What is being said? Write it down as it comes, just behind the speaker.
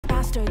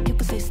faster, you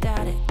can stay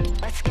static.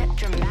 Let's get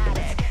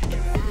dramatic.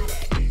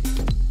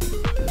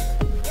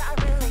 Yeah, I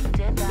really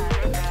did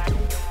that.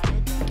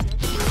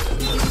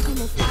 You can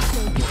move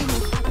faster, you can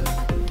move.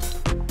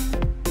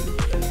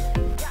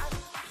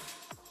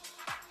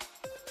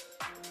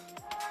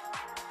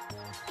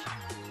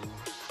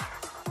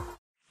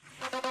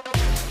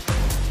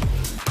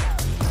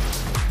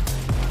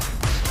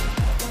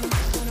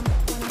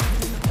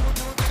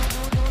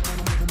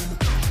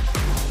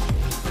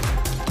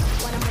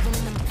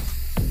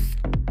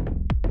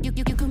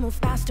 You can move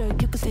faster,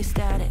 you can stay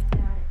static.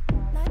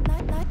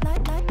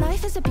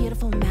 Life is a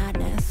beautiful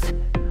madness.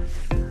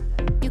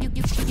 You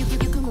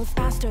can move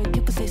faster,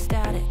 you can stay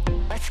static.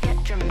 Let's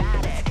get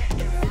dramatic.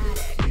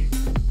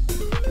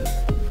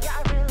 Yeah,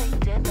 I really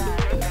did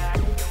that.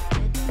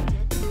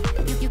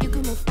 You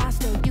can move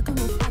faster, you can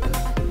move.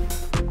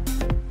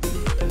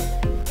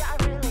 Yeah, I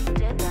really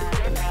did that.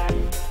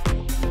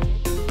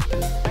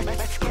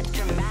 Let's get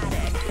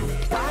dramatic.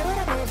 Why would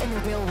I live in the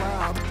real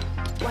world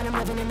when I'm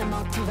living in the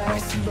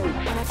multiverse?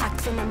 When I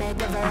flex in the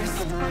megaverse,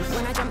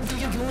 when I jump through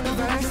your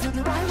universe.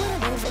 Why would I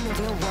live in the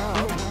real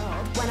world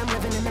when I'm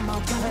living in the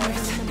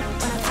multiverse?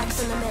 When I flex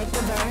in the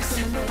megaverse,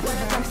 when I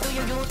jump through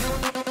your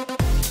universe.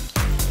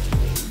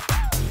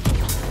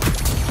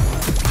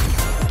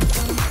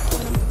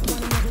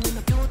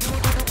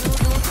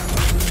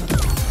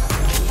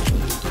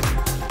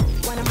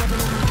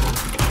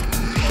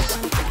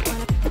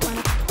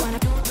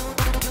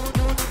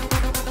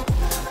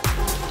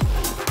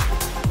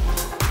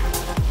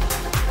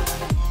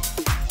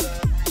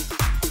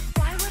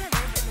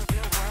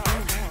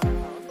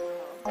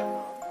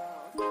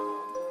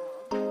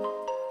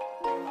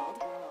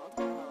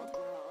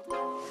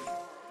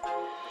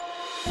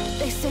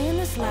 They say in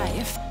this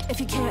life, if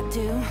you can't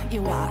do,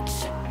 you watch.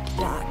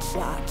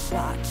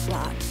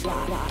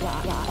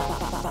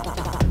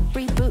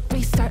 Reboot,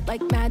 restart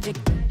like magic.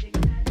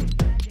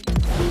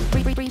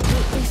 Reboot,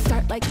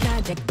 restart like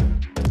magic.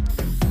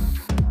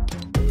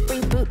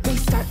 Reboot,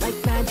 restart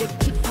like magic.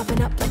 Keep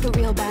popping up like a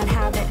real bad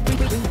habit.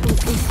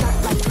 Reboot,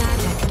 restart like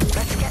magic.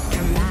 Let's get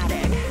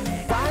dramatic.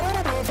 Why would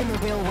I live in the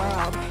real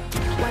world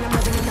when I'm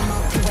living in the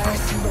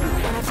multiverse?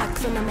 When I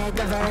flex in the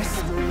megaverse,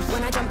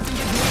 when I jump through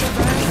the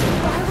universe.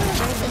 Why would I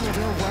live in the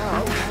real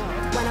world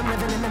when I'm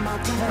living in the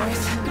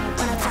multiverse?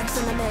 When I flex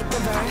in the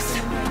megaverse,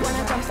 when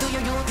I jump through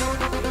your universe.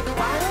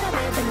 Why would I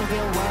live in the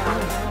real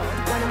world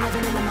when I'm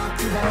living in the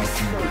multiverse?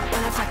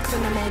 When I flex in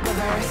the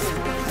megaverse,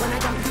 when I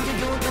jump through your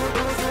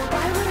universe.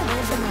 Why would I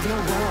live in the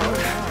real world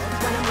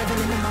when I'm living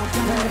in the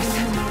multiverse?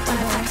 When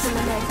I flex in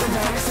the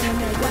megaverse,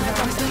 when I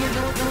jump through your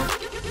universe.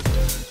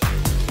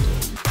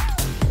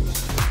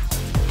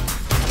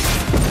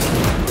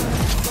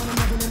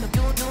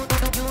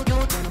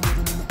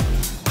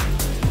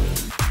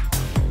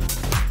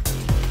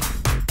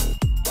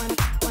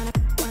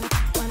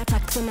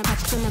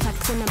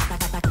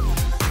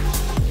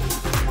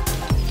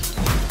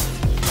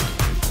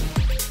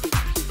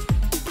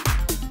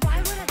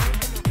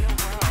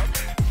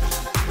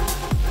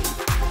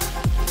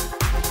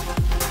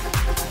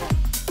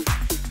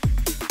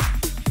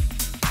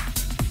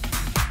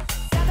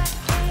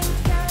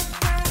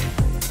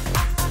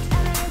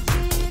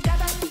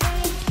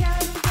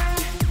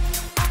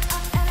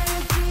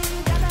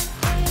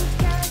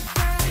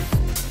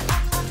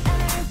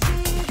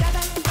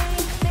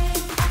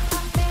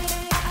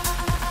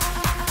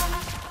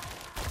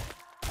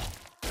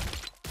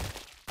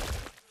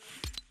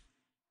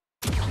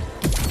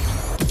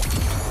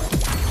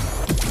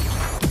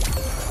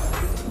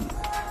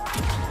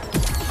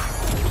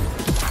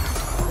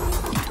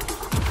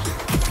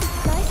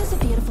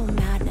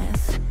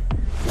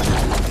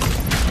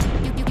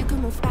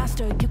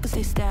 You can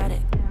stay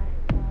static.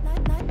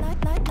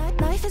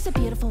 Life is a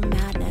beautiful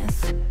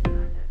madness.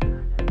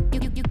 You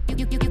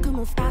can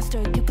move faster,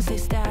 you can stay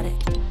static.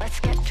 Let's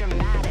get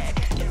dramatic.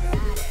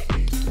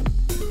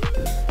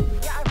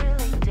 Yeah, I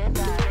really did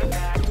that.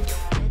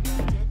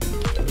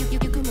 You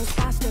can move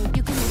faster,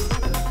 you can move.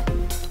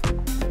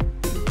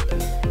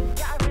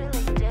 Yeah, I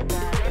really did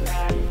that.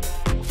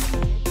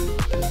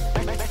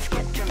 Let's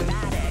get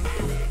dramatic.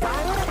 Why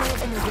would I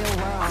live in the real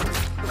world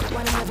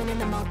when I'm living in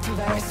the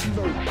multiverse?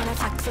 When I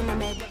flex in the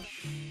mega.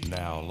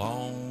 Now,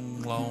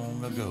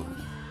 long ago,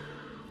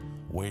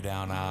 way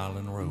down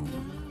Island Road,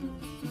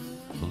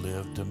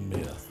 lived a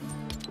myth,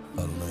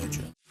 a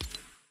legend.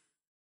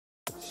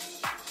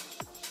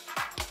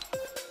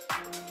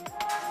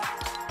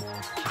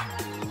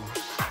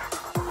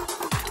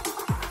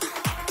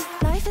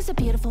 Life is a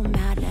beautiful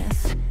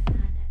madness.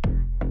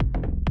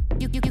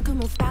 You can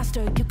move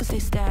faster, you can stay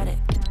static.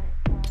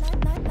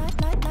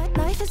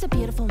 Life is a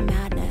beautiful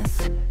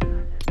madness.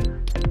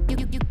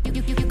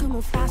 You can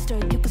move faster,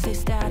 you can stay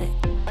static.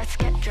 Let's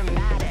get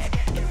dramatic.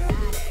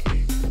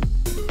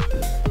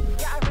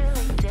 Yeah, I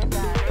really did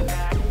that.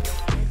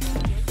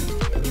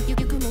 You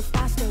can move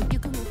faster, you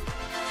can move.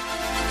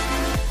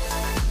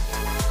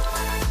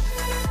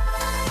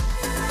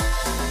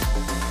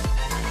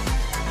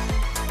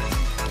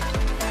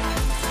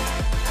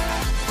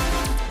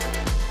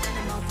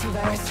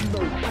 Multiverse,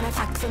 when I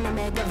flex in the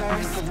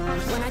megaverse,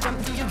 When I jump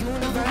through your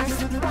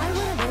universe, why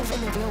would I live in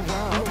the real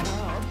world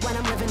when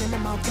I'm living in the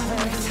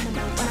multiverse?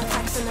 When I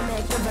flex in the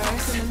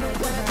metaverse,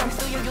 when I jump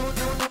through your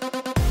universe.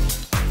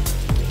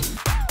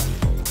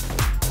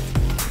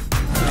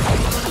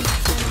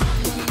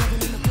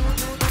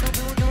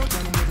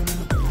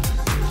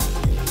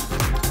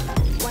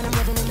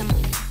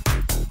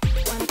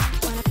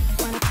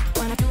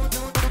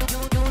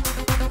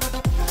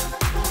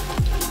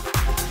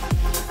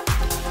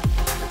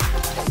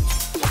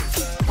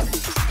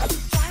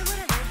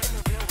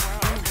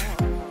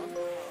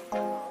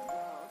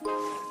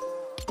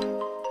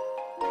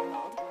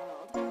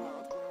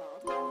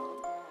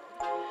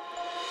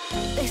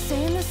 They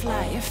say in this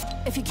life,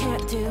 if you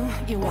can't do,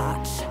 you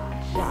watch.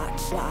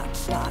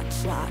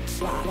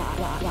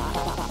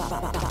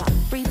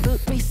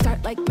 Reboot,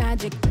 restart like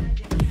magic.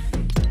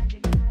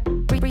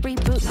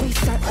 Reboot,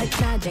 restart like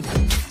magic.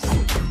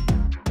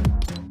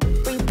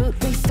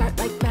 Reboot, restart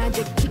like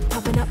magic. Keep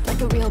popping up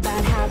like a real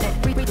bad habit.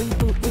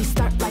 Reboot,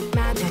 restart like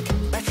magic.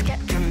 Let's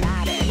get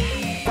dramatic.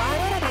 Why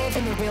would I live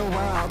in the real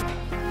world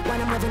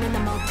when I'm living in the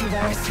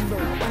multiverse?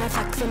 When I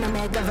flex in the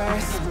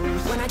metaverse,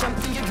 when I jump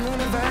through your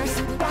universe.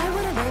 Why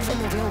would I live in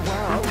the real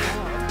world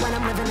when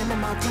I'm living in the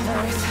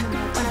multiverse?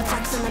 When I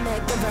flex in the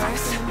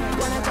metaverse,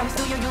 when I jump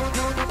through your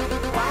universe.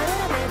 Why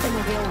would I live in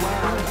the real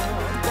world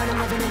when I'm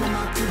living in the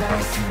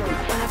multiverse?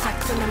 When I flex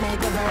in the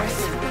metaverse,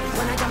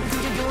 when I jump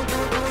through your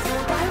universe.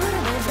 Why would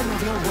I live in the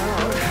real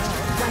world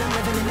when I'm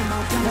living in the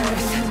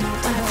multiverse?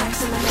 When I flex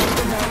in the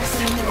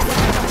metaverse, when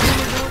I jump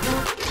through your universe.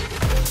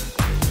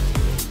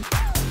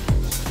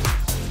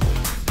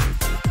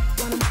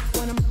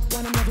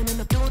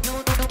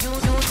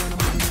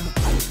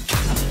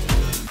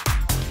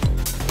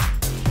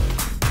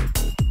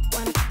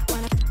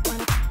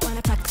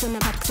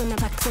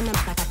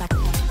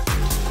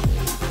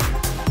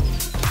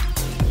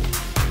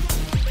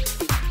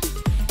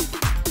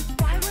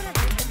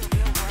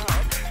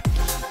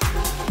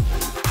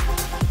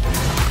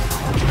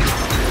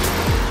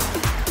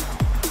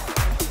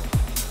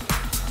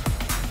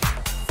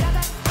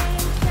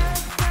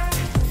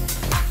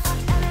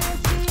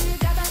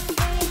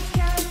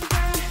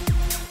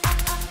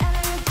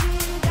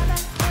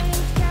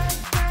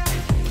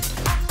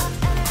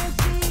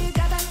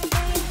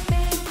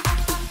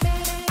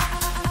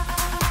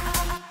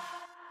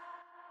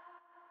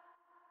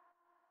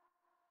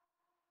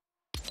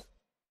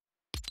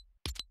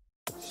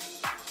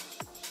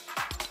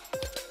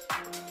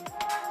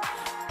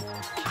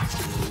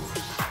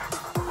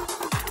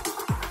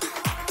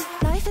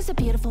 Life is a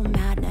beautiful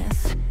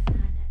madness.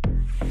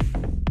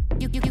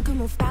 You can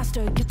move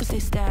faster, you can stay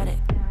static.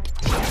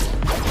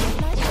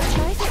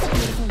 Life is a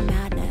beautiful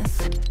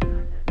madness.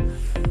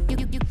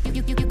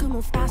 You can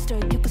move faster,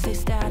 you can stay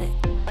static.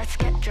 Let's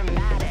get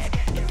dramatic.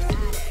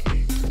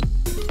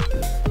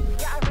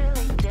 Yeah, I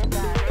really did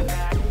that.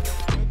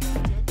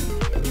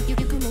 You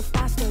can move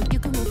faster, you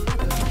can move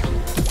faster.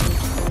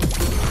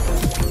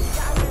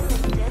 Yeah, I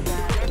really did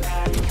that.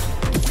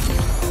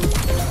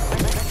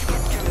 Let's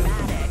get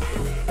dramatic.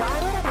 Why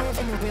would I live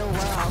in the real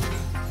world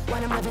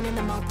when I'm living in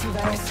the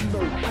multiverse?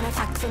 When I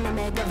flex in the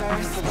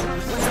metaverse, when I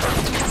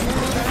jump through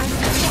the universe.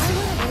 Why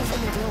would I live in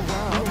the real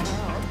world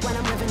when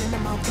I'm living in the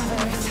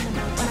multiverse?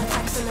 When I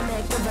flex in the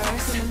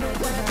metaverse,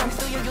 when I jump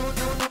through your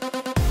universe.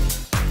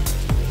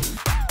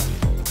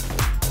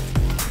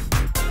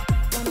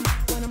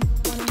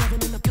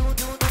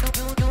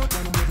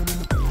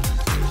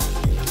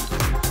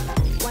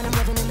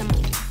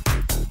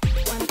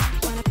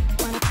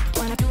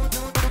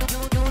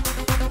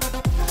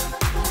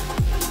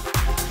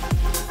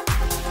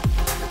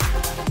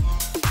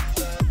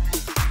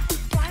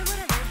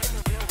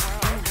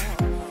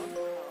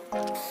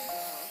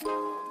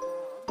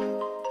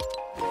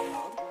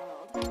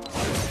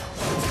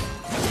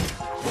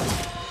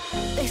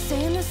 They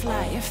say in this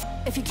life,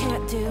 if you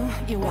can't do,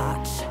 you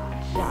watch.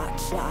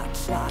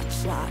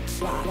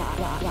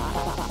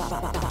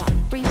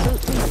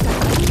 Reboot, restart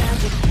like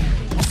magic.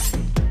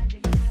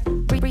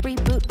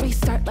 Reboot,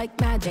 restart like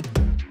magic.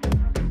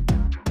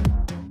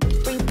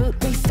 Reboot,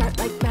 restart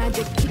like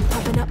magic. Keep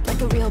popping up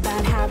like a real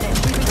bad habit.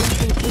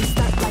 Reboot,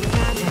 restart like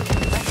magic.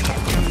 Let's get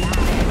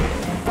dramatic.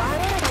 Why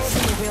would I live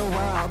in the real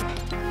world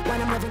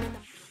when I'm living in the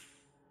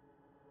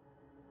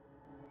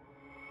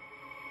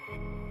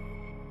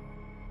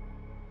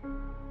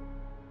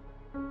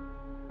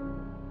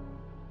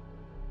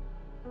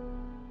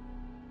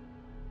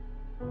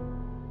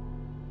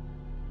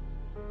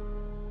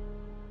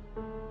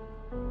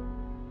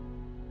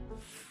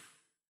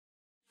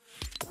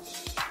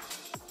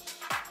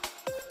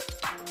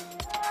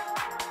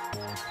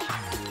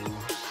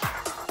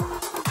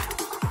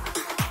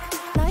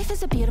Life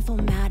is a beautiful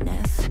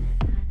madness.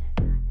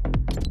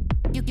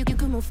 You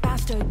can move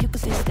faster, you can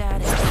stay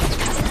static.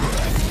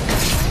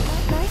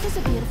 Life is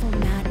a beautiful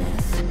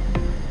madness.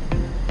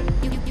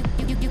 You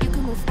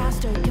can move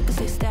faster, you can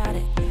stay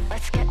static.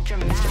 Let's get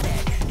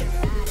dramatic.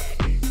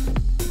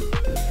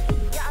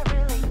 Yeah, I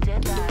really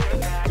did that.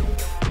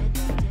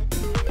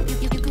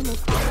 You can move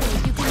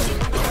faster, you can.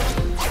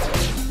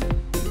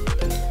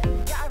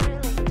 Yeah, I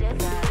really did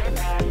that.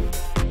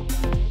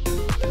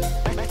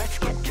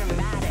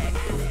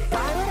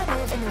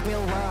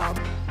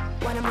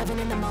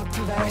 living in the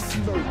multiverse,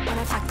 when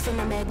I flex in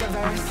the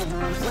megaverse,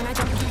 when I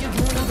jump through your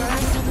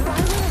universe, why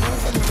would I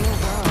live in the real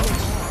world?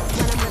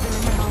 When I'm living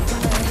in the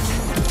multiverse,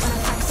 when I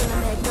flex in the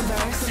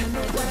megaverse,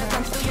 when I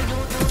jump through your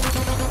universe.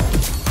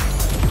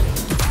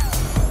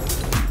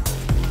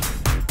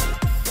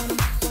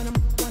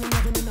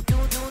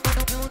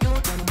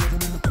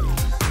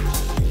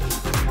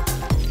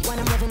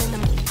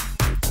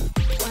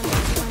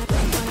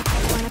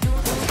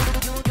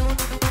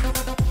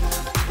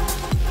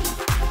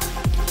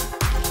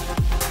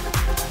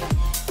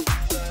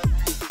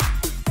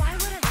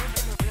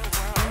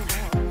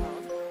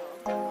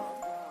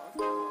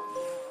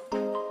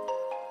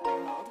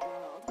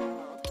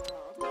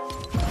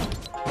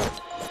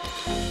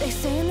 They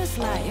say in this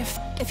life,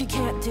 if you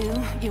can't do,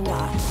 you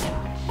watch.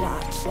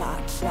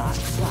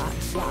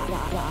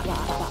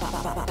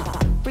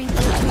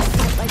 Reboot,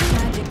 restart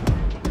like magic.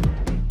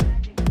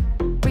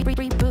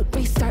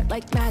 Reboot, restart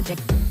like magic.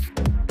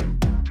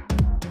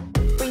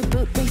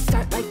 Reboot,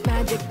 restart like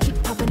magic.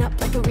 Keep popping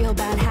up like a real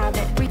bad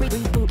habit.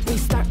 Reboot,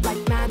 restart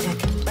like magic.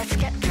 Let's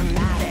get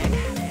dramatic.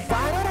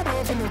 Why would I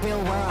live in the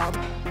real world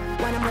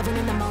when I'm living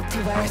in the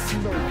multiverse?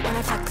 When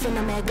I flex in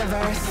the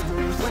megaverse,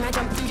 when I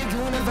jump through your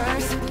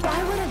universe.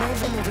 Why would I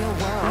live in the real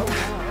world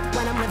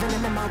when I'm living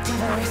in the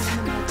multiverse?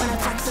 When I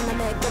flex in the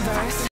megaverse.